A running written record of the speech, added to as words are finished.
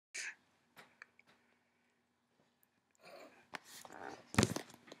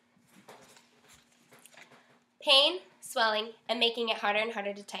pain, swelling, and making it harder and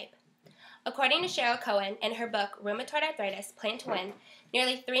harder to type. According to Cheryl Cohen in her book, Rheumatoid Arthritis, Plan to Win,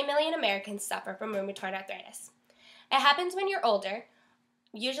 nearly 3 million Americans suffer from rheumatoid arthritis. It happens when you're older,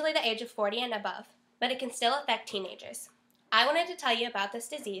 usually the age of 40 and above, but it can still affect teenagers. I wanted to tell you about this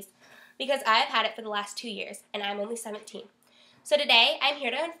disease because I have had it for the last 2 years, and I'm only 17. So today, I'm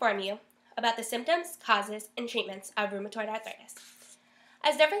here to inform you about the symptoms, causes, and treatments of rheumatoid arthritis.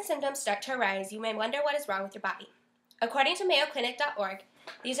 As different symptoms start to arise, you may wonder what is wrong with your body. According to MayoClinic.org,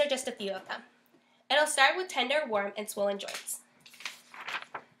 these are just a few of them. It'll start with tender, warm, and swollen joints.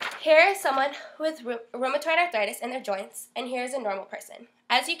 Here is someone with rheumatoid arthritis in their joints, and here is a normal person.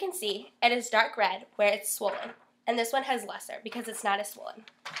 As you can see, it is dark red where it's swollen, and this one has lesser because it's not as swollen.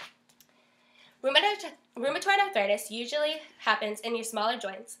 Rheumatoid arthritis usually happens in your smaller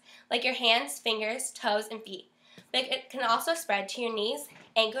joints, like your hands, fingers, toes, and feet, but it can also spread to your knees,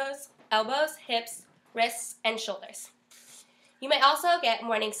 ankles, elbows, hips, wrists, and shoulders. You may also get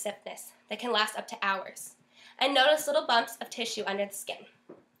morning stiffness that can last up to hours, and notice little bumps of tissue under the skin.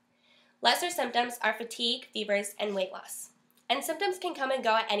 Lesser symptoms are fatigue, fevers, and weight loss, and symptoms can come and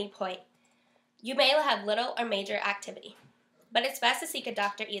go at any point. You may have little or major activity, but it's best to seek a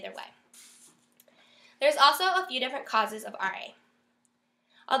doctor either way. There's also a few different causes of RA.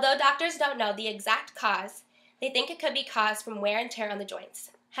 Although doctors don't know the exact cause, they think it could be caused from wear and tear on the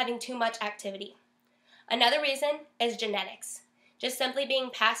joints, having too much activity. Another reason is genetics, just simply being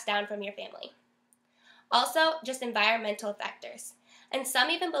passed down from your family. Also, just environmental factors, and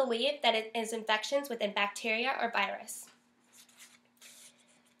some even believe that it is infections within bacteria or virus.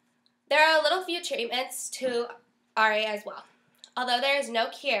 There are a little few treatments to RA as well. Although there is no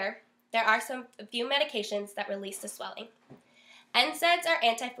cure, there are a few medications that release the swelling. NSAIDs are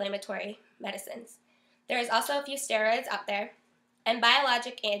anti-inflammatory medicines. There is also a few steroids out there, and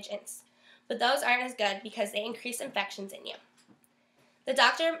biologic agents, but those aren't as good because they increase infections in you. The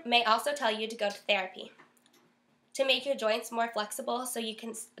doctor may also tell you to go to therapy to make your joints more flexible so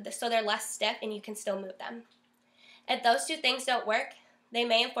they're less stiff and you can still move them. If those two things don't work, they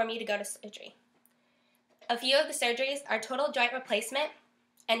may inform you to go to surgery. A few of the surgeries are total joint replacement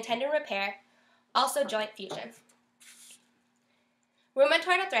and tendon repair, also joint fusion.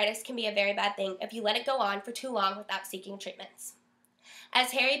 Rheumatoid arthritis can be a very bad thing if you let it go on for too long without seeking treatments.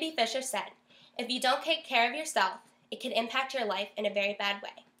 As Harry B. Fisher said, if you don't take care of yourself, it can impact your life in a very bad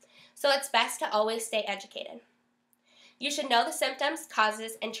way. So it's best to always stay educated. You should know the symptoms,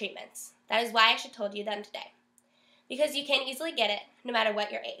 causes, and treatments. That is why I should told you them today. Because you can easily get it no matter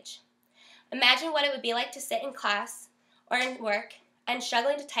what your age. Imagine what it would be like to sit in class or in work and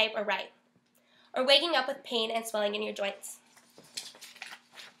struggling to type or write, or waking up with pain and swelling in your joints.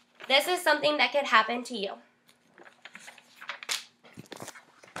 This is something that could happen to you.